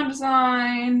the sound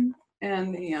design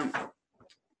and the,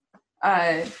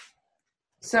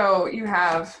 so you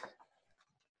have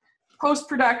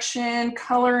post-production,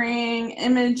 coloring,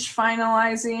 image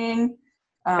finalizing,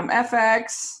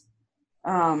 FX,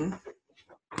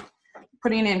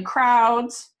 putting in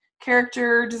crowds,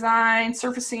 character design,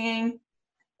 surfacing,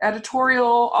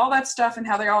 editorial, all that stuff, and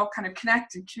how they all kind of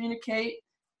connect and communicate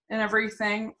and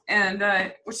everything, and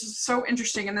which is so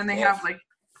interesting. And then they have like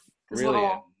this really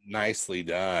little nicely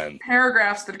done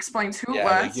paragraphs that explains who it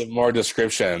was. They give more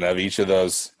description of each of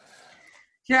those.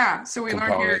 Yeah, so we learn here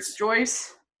components. it's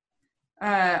Joyce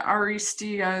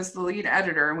Aristia is the lead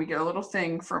editor, and we get a little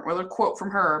thing from, or a quote from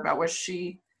her about what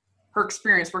her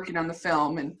experience working on the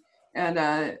film, and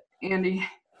Andy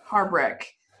Harbreck,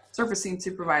 surfacing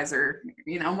supervisor.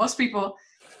 You know, most people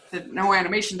that know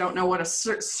animation don't know what a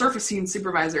surfacing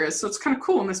supervisor is, so it's kind of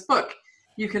cool in this book.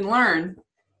 You can learn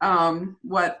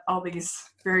what all these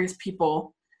various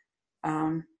people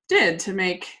did to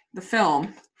make the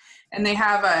film, and they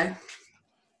have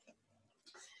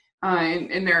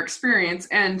in their experience,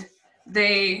 and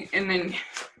then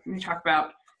we talk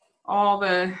about all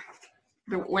that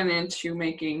went into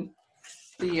making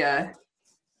the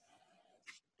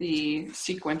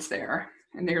sequence there,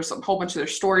 and there's a whole bunch of their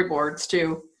storyboards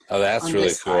too. Oh, that's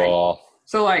really cool.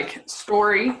 So like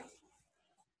story,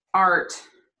 art,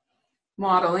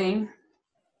 modeling,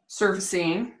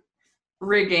 surfacing,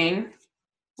 rigging,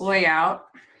 layout,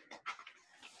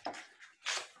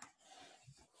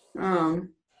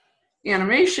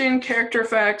 animation, character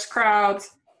effects,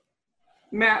 crowds,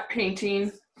 matte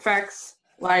painting, effects,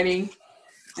 lighting.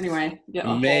 Anyway,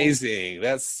 amazing.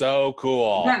 That's so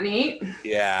cool. Isn't that neat?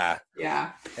 Yeah.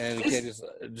 Yeah. And again,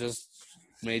 just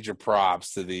major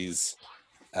props to these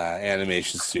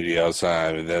animation studios.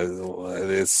 I mean,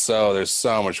 there's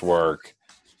so much work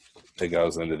that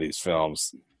goes into these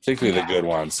films, particularly the good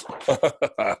ones.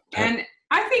 And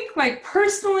I think, like,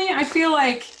 personally, I feel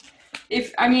like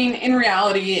in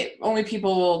reality, only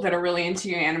people that are really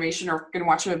into animation are going to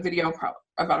watch a video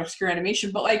about obscure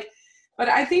animation. But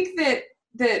I think that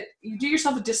you do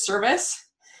yourself a disservice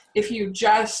if you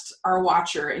just are a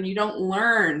watcher and you don't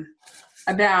learn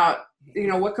about,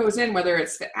 what goes in, whether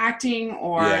it's the acting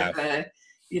or the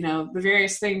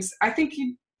various things. I think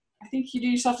you do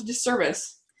yourself a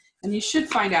disservice, and you should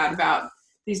find out about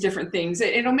these different things.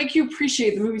 It'll make you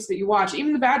appreciate the movies that you watch,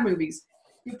 even the bad movies.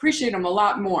 You appreciate them a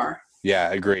lot more.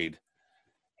 Yeah, agreed.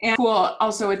 And cool.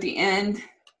 Also, at the end,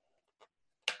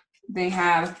 they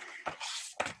have.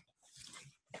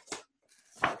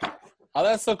 Oh,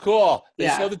 that's so cool. They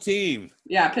show the team.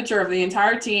 Yeah, a picture of the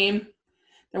entire team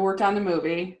that worked on the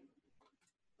movie,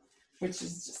 which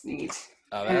is just neat.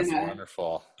 Oh, that's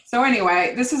wonderful. So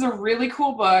anyway, this is a really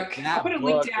cool book. That I'll put a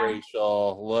book, link down.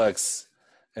 Rachel, looks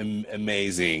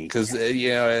amazing because,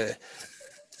 as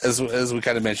we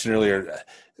kind of mentioned earlier,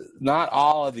 not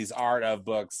all of these art of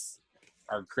books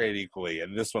are created equally,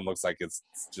 and this one looks like it's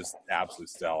just absolutely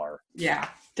stellar. Yeah,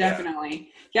 definitely.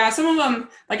 Yeah, some of them,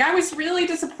 like, I was really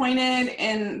disappointed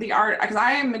in the art because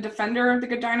I am a defender of The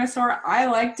Good Dinosaur. I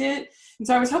liked it, and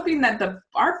so I was hoping that the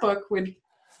art book would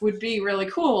be really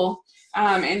cool,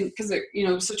 and because it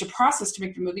was such a process to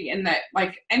make the movie, and that,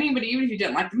 like, anybody, even if you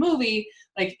didn't like the movie,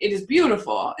 like, it is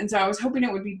beautiful, and so I was hoping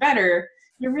it would be better.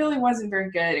 It really wasn't very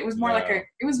good. It was more like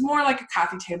a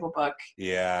coffee table book.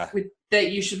 Yeah. That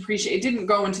you should appreciate. It didn't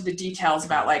go into the details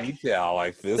about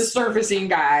this, the surfacing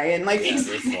guy, and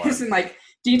and like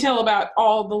detail about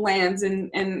all the lands and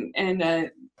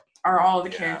are all the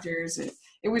characters.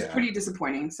 It was pretty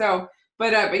disappointing. So,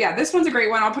 but yeah, this one's a great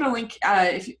one. I'll put a link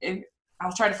if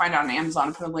I'll try to find it on Amazon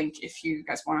and put a link if you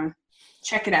guys want to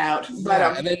check it out.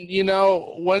 But and then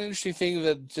one interesting thing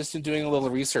that just in doing a little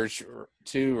research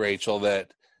too, Rachel,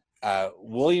 that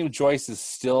William Joyce is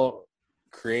still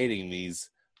creating these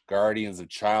Guardians of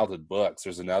Childhood books.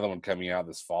 There's another one coming out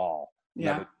this fall.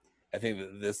 Yeah, I think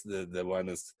that the one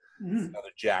is another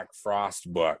Jack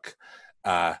Frost book.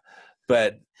 But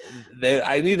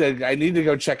I need to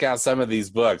go check out some of these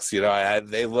books.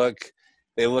 They look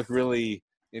really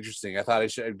interesting. I thought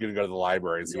I'm going to go to the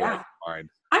library and see what I can find.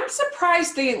 I'm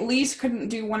surprised they at least couldn't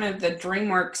do one of the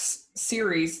DreamWorks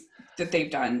series that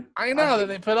they've done. I know that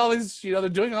they put all these, they're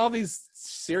doing all these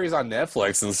series on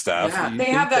Netflix and stuff. Yeah, they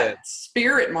have that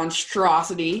spirit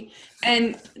monstrosity,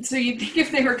 and so you'd think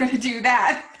if they were going to do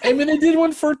that. I mean, they did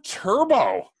one for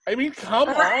Turbo. I mean, come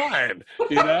on,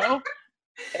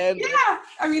 And yeah,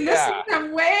 I mean, this seems to have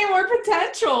way more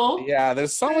potential. Yeah,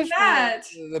 there's so much that.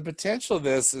 The potential of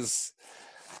this is.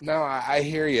 No, I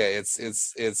hear you. It's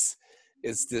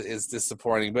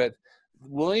disappointing, but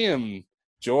William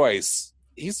Joyce,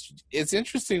 it's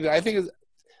interesting.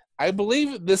 I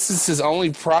believe this is his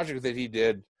only project that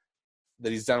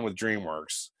he's done with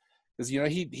DreamWorks, because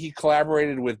he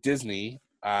collaborated with Disney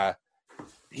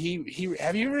he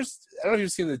have you ever, I don't know if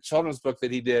you've seen the children's book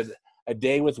that he did, A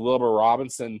Day with Wilbur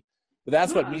Robinson, but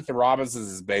that's what Meet the Robinsons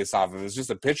is based off of. It's just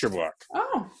a picture book.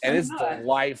 Oh, and it's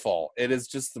delightful. It is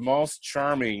just the most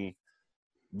charming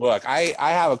book. I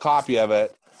have a copy of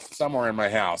it somewhere in my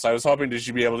house. I was hoping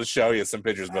to be able to show you some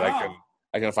pictures, but I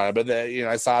couldn't find it. But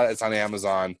I saw it. It's on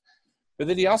Amazon. But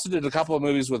then he also did a couple of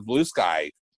movies with Blue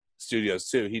Sky Studios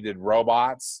too. He did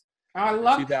Robots. Oh, I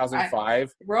love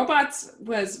 2005. Robots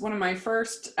was one of my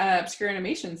first obscure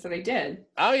animations that I did.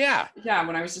 Oh yeah. Yeah,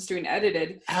 when I was just doing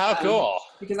edited. How cool.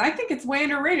 Because I think it's way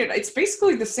underrated. It's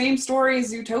basically the same story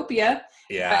as Zootopia.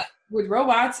 Yeah. With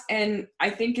robots, and I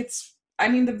think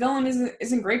the villain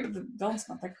isn't great, but the villain's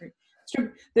not that great. It's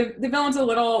true. The villain's a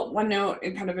little one note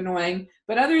and kind of annoying,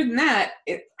 but other than that,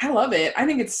 I love it. I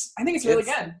think it's really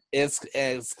good.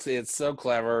 It's so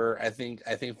clever. I think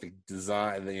the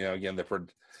design, again,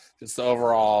 just the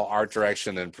overall art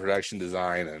direction and production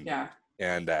design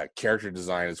and character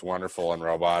design is wonderful in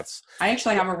Robots. I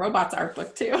actually have a Robots art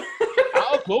book too.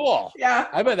 Oh, cool. Yeah.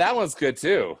 I bet that one's good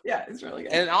too. Yeah, it's really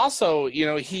good. And also,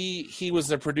 he was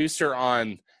the producer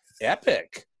on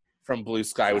Epic from Blue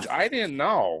Sky, which I didn't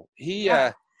know.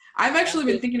 I've actually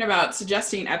been thinking about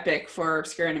suggesting Epic for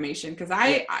obscure animation because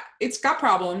it's got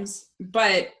problems,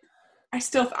 but I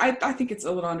think it's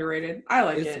a little underrated. I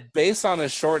like it. It's based on a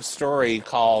short story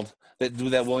called that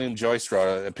William Joyce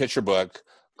wrote, a picture book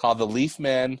called The Leaf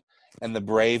Men and the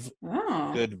Brave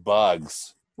Good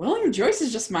Bugs. William Joyce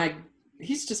is just my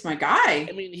guy.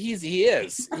 I mean, he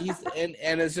is. He's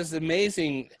and it's just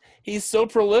amazing. He's so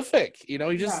prolific. He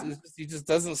just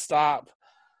doesn't stop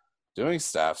doing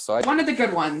stuff. So one of the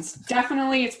good ones.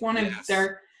 Definitely, it's one of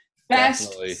their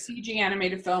best CG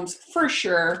animated films for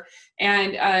sure.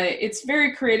 And it's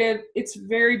very creative. It's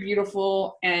very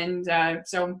beautiful. And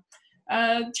so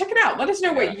check it out. Let us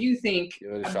know what you think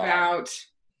about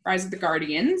Rise of the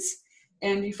Guardians.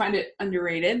 And you find it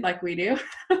underrated like we do.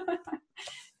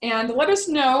 And let us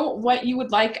know what you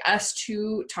would like us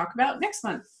to talk about next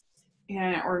month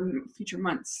or future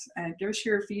months. Give us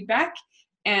your feedback.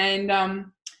 And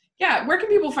where can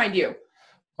people find you?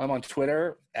 I'm on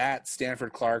Twitter at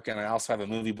Stanford Clark, and I also have a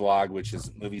movie blog, which is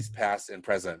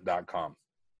moviespastandpresent.com.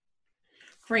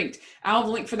 Great. I'll have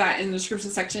a link for that in the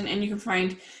description section, and you can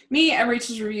find me at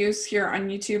Rachel's Reviews here on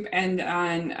YouTube and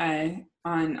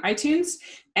on iTunes,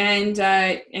 and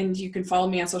you can follow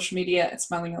me on social media at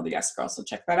Smiling LDS Girl. So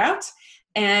check that out.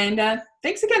 And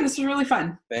thanks again. This was really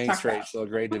fun. Thanks, Rachel.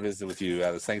 Great to visit with you.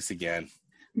 Thanks again.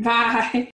 Bye.